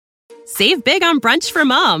Save big on brunch for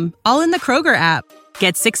mom, all in the Kroger app.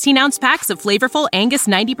 Get 16-ounce packs of flavorful Angus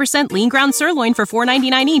 90% lean ground sirloin for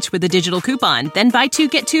 $4.99 each with a digital coupon. Then buy 2,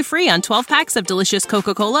 get 2 free on 12 packs of delicious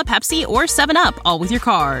Coca-Cola, Pepsi, or 7-Up, all with your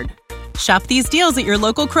card. Shop these deals at your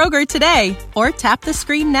local Kroger today, or tap the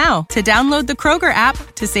screen now to download the Kroger app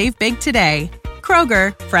to save big today.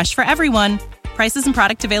 Kroger, fresh for everyone. Prices and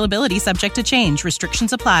product availability subject to change.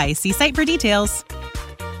 Restrictions apply. See site for details.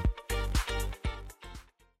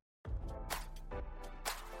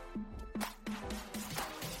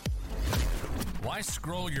 Why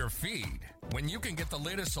scroll your feed when you can get the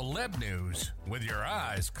latest celeb news with your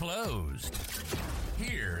eyes closed?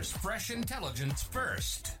 Here's fresh intelligence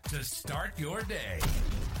first to start your day.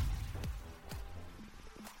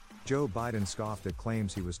 Joe Biden scoffed at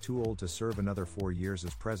claims he was too old to serve another 4 years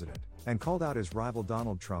as president, and called out his rival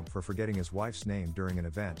Donald Trump for forgetting his wife's name during an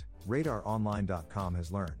event, RadarOnline.com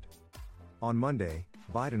has learned. On Monday,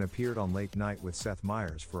 Biden appeared on Late Night with Seth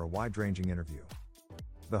Meyers for a wide-ranging interview.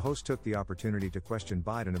 The host took the opportunity to question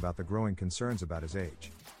Biden about the growing concerns about his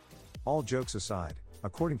age. All jokes aside,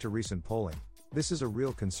 according to recent polling, this is a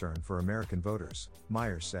real concern for American voters,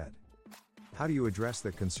 Meyers said. How do you address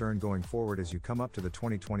that concern going forward as you come up to the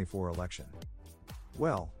 2024 election?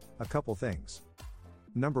 Well, a couple things.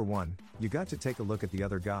 Number one, you got to take a look at the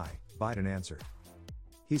other guy, Biden answered.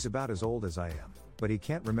 He's about as old as I am, but he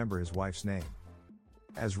can't remember his wife's name.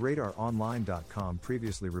 As RadarOnline.com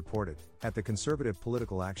previously reported, at the Conservative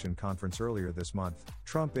Political Action Conference earlier this month,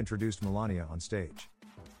 Trump introduced Melania on stage.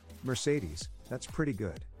 Mercedes, that's pretty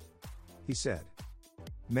good, he said.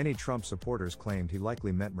 Many Trump supporters claimed he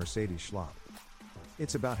likely meant Mercedes Schlop.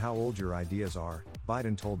 It's about how old your ideas are,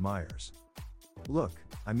 Biden told Meyers. Look,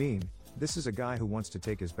 I mean, this is a guy who wants to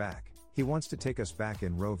take us back. He wants to take us back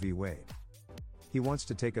in Roe v. Wade. He wants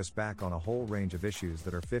to take us back on a whole range of issues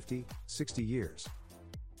that are 50, 60 years.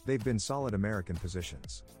 They've been solid American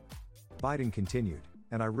positions. Biden continued,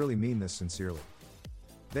 and I really mean this sincerely.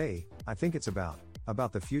 I think it's about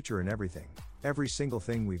the future and everything. Every single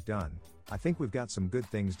thing we've done, I think we've got some good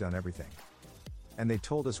things done everything. And they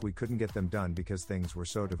told us we couldn't get them done because things were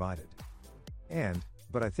so divided.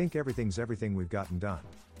 But I think everything's everything we've gotten done.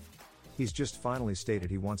 He's just finally stated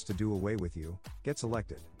he wants to do away with you, gets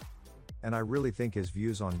elected. And I really think his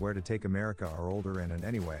views on where to take America are older and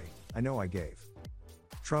anyway, I know I gave.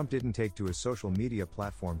 Trump didn't take to his social media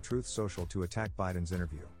platform Truth Social to attack Biden's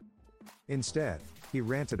interview. Instead, he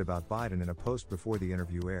ranted about Biden in a post before the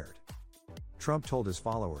interview aired. Trump told his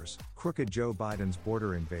followers, "Crooked Joe Biden's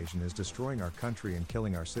border invasion is destroying our country and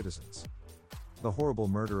killing our citizens. The horrible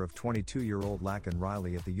murder of 22-year-old Laken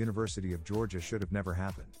Riley at the University of Georgia should have never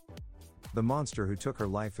happened. The monster who took her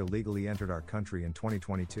life illegally entered our country in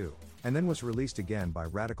 2022, and then was released again by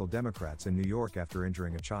radical Democrats in New York after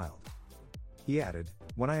injuring a child." He added,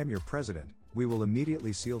 "When I am your president, we will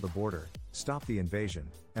immediately seal the border, stop the invasion,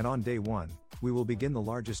 and on day one, we will begin the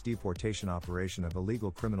largest deportation operation of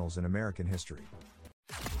illegal criminals in American history."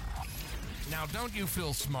 Now don't you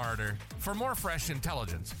feel smarter? For more fresh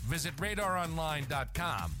intelligence, visit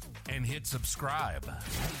RadarOnline.com and hit subscribe.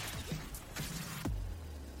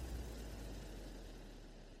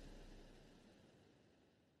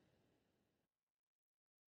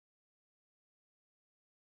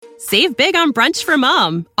 Save big on brunch for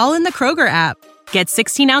mom, all in the Kroger app. Get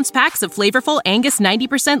 16-ounce packs of flavorful Angus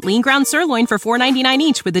 90% lean ground sirloin for $4.99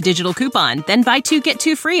 each with a digital coupon. Then buy 2, get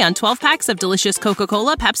 2 free on 12 packs of delicious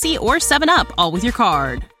Coca-Cola, Pepsi, or 7-Up, all with your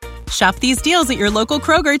card. Shop these deals at your local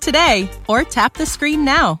Kroger today, or tap the screen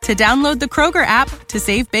now to download the Kroger app to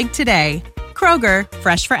save big today. Kroger,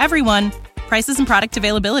 fresh for everyone. Prices and product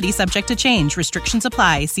availability subject to change. Restrictions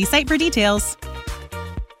apply. See site for details.